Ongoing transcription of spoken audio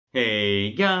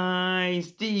Hey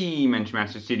guys, Dimension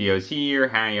Master Studios here,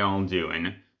 how y'all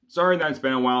doing? Sorry that it's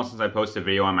been a while since I posted a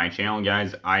video on my channel,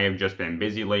 guys. I have just been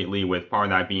busy lately, with part of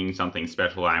that being something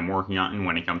special that I'm working on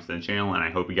when it comes to the channel, and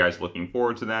I hope you guys are looking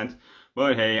forward to that.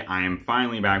 But hey, I am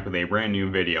finally back with a brand new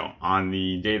video on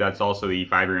the day that's also the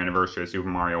 5-year anniversary of Super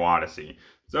Mario Odyssey.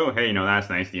 So hey, that's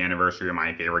nice, the anniversary of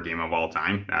my favorite game of all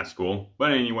time. That's cool.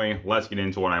 But anyway, let's get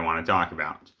into what I want to talk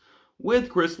about.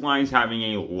 With Crystallized having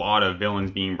a lot of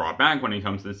villains being brought back when it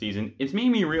comes to the season, it's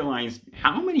made me realize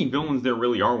how many villains there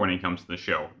really are when it comes to the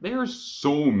show. There are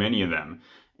so many of them.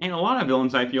 And a lot of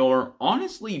villains, I feel, are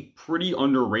honestly pretty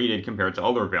underrated compared to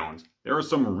other villains. There are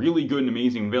some really good and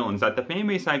amazing villains that the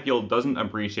fanbase, I feel, doesn't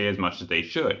appreciate as much as they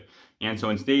should. And so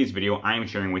in today's video, I am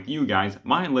sharing with you guys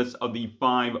my list of the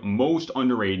 5 most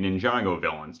underrated Ninjago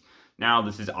villains. Now,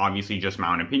 this is obviously just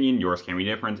my own opinion, yours can be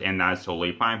different, and that is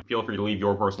totally fine. Feel free to leave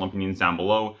your personal opinions down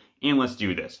below, and let's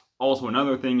do this. Also,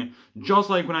 another thing, just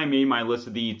like when I made my list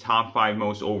of the top 5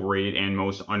 most overrated and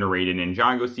most underrated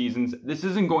Ninjago seasons, this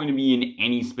isn't going to be in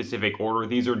any specific order,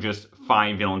 these are just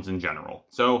 5 villains in general.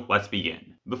 So, let's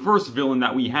begin. The first villain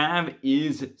that we have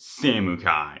is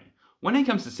Samukai. When it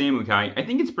comes to Samukai, I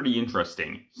think it's pretty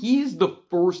interesting. He is the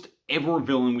first ever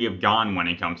villain we have gotten when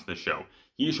it comes to the show.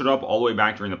 He showed up all the way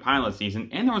back during the pilot season,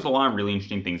 and there was a lot of really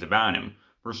interesting things about him.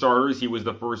 For starters, he was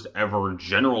the first ever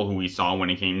general who we saw when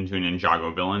it came to a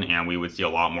Ninjago villain, and we would see a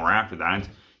lot more after that.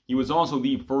 He was also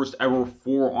the first ever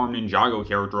 4-armed Ninjago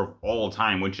character of all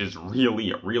time, which is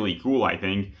really cool, I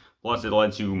think. Plus, it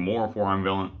led to more 4-armed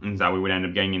villains that we would end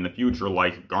up getting in the future,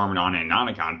 like Garmadon and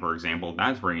Nanakon, for example.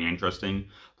 That's pretty interesting.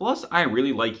 Plus, I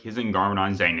really like his and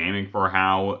Garmadon's dynamic for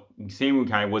how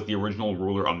Samukai was the original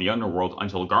ruler of the underworld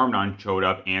until Garmadon showed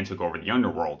up and took over the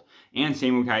underworld. And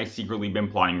Samukai has secretly been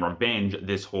plotting revenge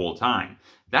this whole time.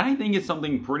 That, I think, is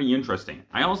something pretty interesting.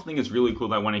 I also think it's really cool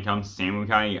that when it comes to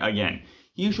Samukai, again,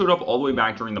 he showed up all the way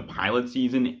back during the pilot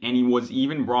season, and he was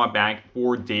even brought back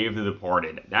for Day of the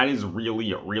Departed. That is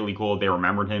really cool they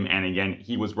remembered him, and again,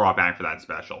 he was brought back for that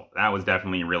special. That was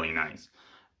definitely really nice.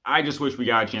 I just wish we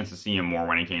got a chance to see him more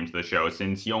when it came to the show,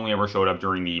 since he only ever showed up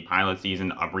during the pilot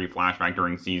season, a brief flashback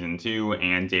during Season 2,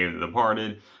 and Day of the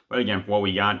Departed. But again, for what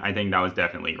we got, I think that was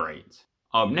definitely great.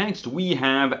 Up next, we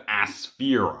have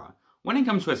Asphira. When it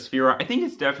comes to Asphira, I think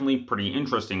it's definitely pretty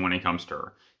interesting when it comes to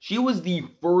her. She was the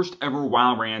first ever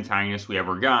Wild Ray antagonist we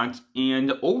ever got,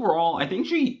 and overall, I think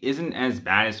she isn't as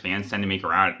bad as fans tend to make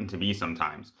her out to be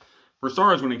sometimes. For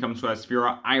starters, when it comes to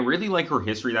Asphira, I really like her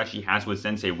history that she has with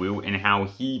Sensei Wu and how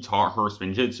he taught her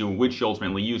Spinjitzu, which she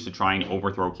ultimately used to try and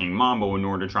overthrow King Mambo in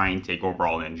order to try and take over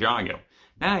all Ninjago.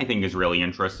 That I think is really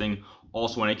interesting.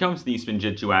 Also, when it comes to the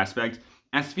Spinjitzu aspect,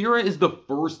 Asphira is the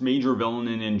first major villain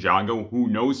in Ninjago who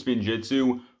knows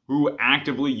Spinjitzu, who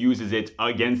actively uses it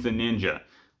against the ninja.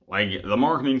 Like, the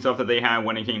marketing stuff that they had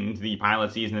when it came to the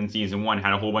pilot season in Season 1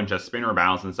 had a whole bunch of spinner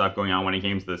battles and stuff going on when it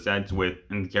came to the sets with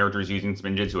characters using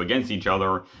Spinjitzu against each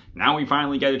other. Now we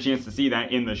finally get a chance to see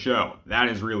that in the show. That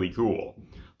is really cool.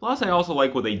 Plus, I also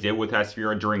like what they did with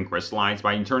Asphira during Crystallized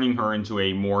by turning her into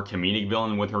a more comedic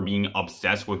villain with her being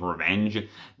obsessed with revenge.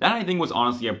 That, I think, was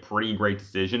honestly a pretty great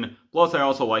decision. Plus, I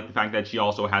also like the fact that she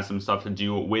also has some stuff to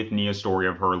do with Nia's story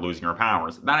of her losing her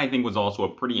powers. That, I think, was also a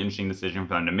pretty interesting decision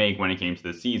for them to make when it came to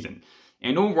this season.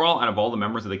 And overall, out of all the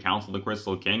members of the Council of the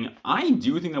Crystal King, I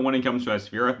do think that when it comes to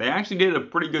Asphira, they actually did a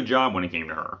pretty good job when it came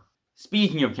to her.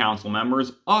 Speaking of Council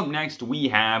members, up next we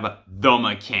have the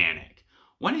Mechanic.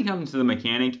 When it comes to the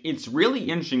Mechanic, it's really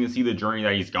interesting to see the journey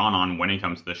that he's gone on when it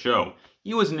comes to the show.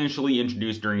 He was initially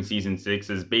introduced during Season 6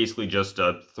 as basically just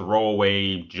a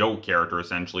throwaway joke character,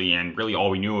 essentially, and really all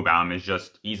we knew about him is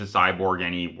just he's a cyborg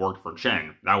and he worked for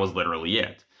Chen. That was literally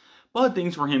it. But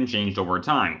things for him changed over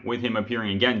time, with him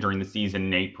appearing again during the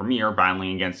Season 8 premiere,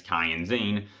 battling against Kai and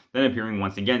Zane, then appearing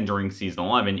once again during Season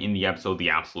 11 in the episode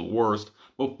The Absolute Worst,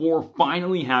 before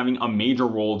finally having a major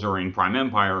role during Prime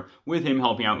Empire, with him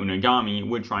helping out Unagami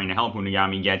with trying to help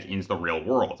Unagami get into the real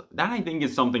world. That, I think,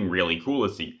 is something really cool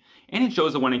to see. And it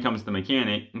shows that when it comes to the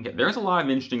Mechanic, there's a lot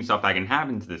of interesting stuff that can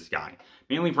happen to this guy.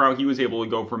 Mainly for how he was able to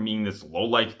go from being this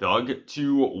low-life thug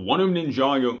to one of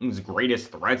Ninjago's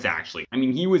greatest threats, actually. I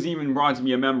mean, he was even brought to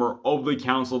be a member of the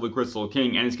Council of the Crystal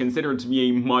King, and is considered to be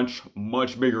a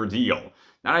much bigger deal.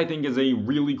 That, I think, is a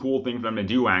really cool thing for them to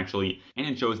do, actually, and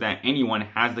it shows that anyone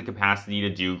has the capacity to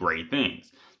do great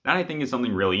things. That, I think, is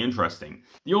something really interesting.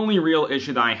 The only real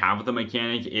issue that I have with the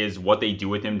Mechanic is what they do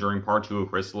with him during Part 2 of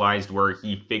Crystallized, where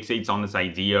he fixates on this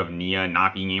idea of Nia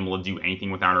not being able to do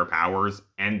anything without her powers,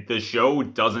 and the show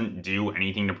doesn't do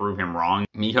anything to prove him wrong,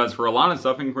 because for a lot of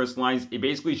stuff in Crystallized, it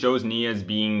basically shows Nia as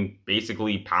being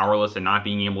basically powerless and not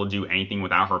being able to do anything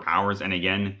without her powers, and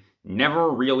again, never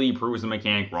really proves the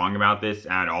mechanic wrong about this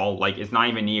at all. Like, it's not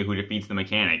even Nia who defeats the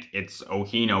mechanic, it's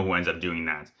Okino who ends up doing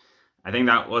that. I think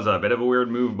that was a bit of a weird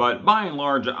move, but by and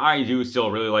large, I do still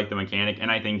really like the mechanic,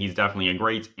 and I think he's definitely a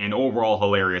great and overall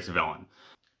hilarious villain.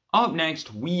 Up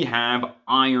next, we have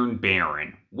Iron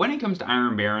Baron. When it comes to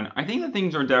Iron Baron, I think that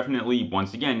things are definitely,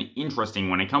 once again, interesting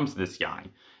when it comes to this guy.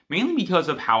 Mainly because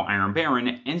of how Iron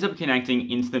Baron ends up connecting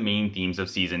into the main themes of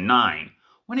Season 9.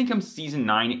 When it comes to Season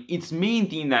 9, its main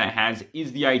theme that it has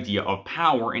is the idea of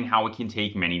power and how it can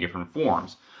take many different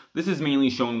forms. This is mainly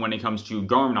shown when it comes to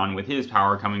Garmadon with his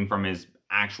power coming from his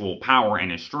actual power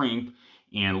and his strength,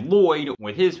 and Lloyd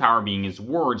with his power being his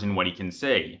words and what he can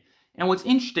say. And what's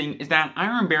interesting is that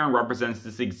Iron Baron represents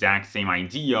this exact same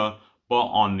idea, but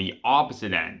on the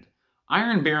opposite end.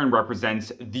 Iron Baron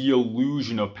represents the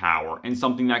illusion of power and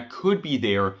something that could be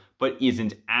there but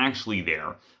isn't actually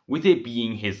there, with it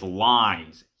being his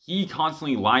lies. He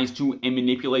constantly lies to and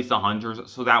manipulates the hunters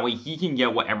so that way he can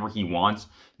get whatever he wants,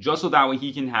 just so that way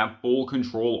he can have full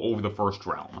control over the First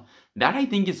Realm. That, I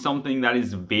think, is something that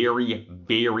is very,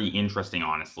 very interesting,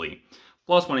 honestly.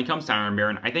 Plus, when it comes to Iron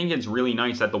Baron, I think it's really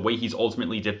nice that the way he's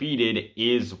ultimately defeated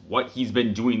is what he's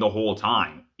been doing the whole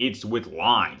time. It's with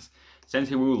lies.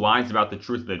 Senseiwu lies about the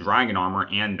truth of the dragon armor,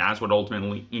 and that's what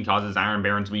ultimately causes Iron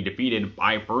Baron to be defeated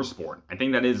by Firstborn. I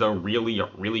think that is a really,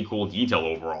 really cool detail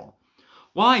overall.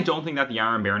 While I don't think that the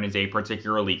Iron Baron is a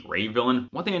particularly great villain,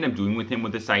 what they end up doing with him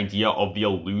with this idea of the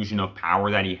illusion of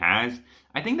power that he has,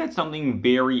 I think that's something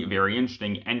very, very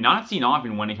interesting and not seen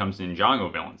often when it comes to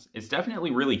Ninjago villains. It's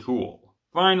definitely really cool.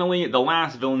 Finally, the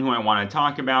last villain who I want to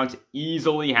talk about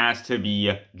easily has to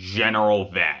be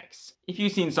General Vex. If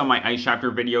you've seen some of my Ice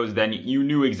Chapter videos, then you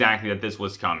knew exactly that this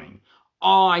was coming.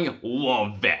 I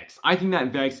love Vex. I think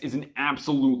that Vex is an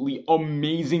absolutely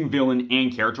amazing villain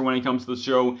and character when it comes to the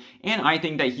show, and I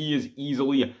think that he is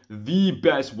easily the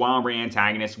best Wild Brain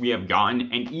antagonist we have gotten,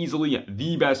 and easily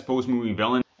the best post-movie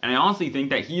villain, and I honestly think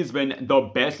that he has been the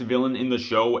best villain in the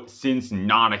show since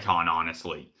Nauticon,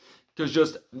 honestly. Because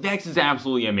just, Vex is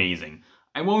absolutely amazing.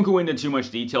 I won't go into too much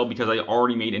detail because I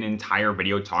already made an entire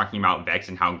video talking about Vex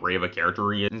and how great of a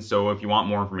character he is, and so if you want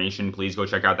more information, please go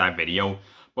check out that video.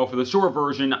 But for the short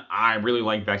version, I really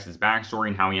like Vex's backstory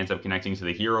and how he ends up connecting to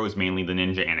the heroes, mainly the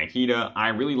ninja and Akita. I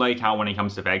really like how when it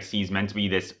comes to Vex, he's meant to be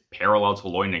this parallel to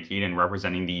Lloyd and Akita and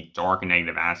representing the dark and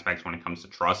negative aspects when it comes to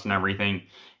trust and everything.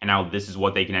 And how this is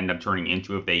what they can end up turning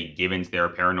into if they give in to their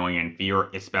paranoia and fear,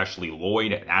 especially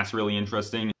Lloyd. That's really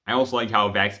interesting. I also like how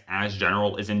Vex, as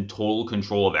General, is in total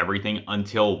control of everything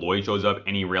until Lloyd shows up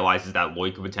and he realizes that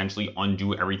Lloyd could potentially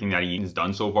undo everything that he's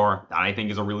done so far. That, I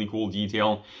think, is a really cool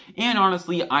detail. And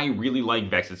honestly, I really like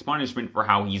Vex's punishment for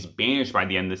how he's banished by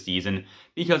the end of the season,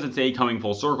 because it's a coming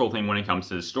full circle thing when it comes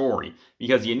to the story.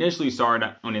 Because he initially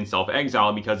started out in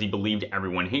self-exile because he believed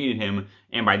everyone hated him,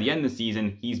 and by the end of the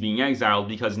season, he's being exiled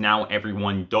because now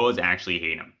everyone does actually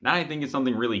hate him. That, I think, is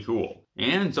something really cool.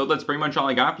 And so that's pretty much all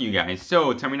I got for you guys.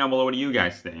 So tell me down below, what do you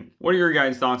guys think? What are your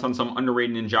guys' thoughts on some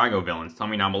underrated Ninjago villains? Tell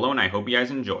me down below, and I hope you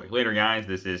guys enjoy. Later, guys.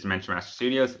 This is Ninjago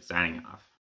Studios, signing off.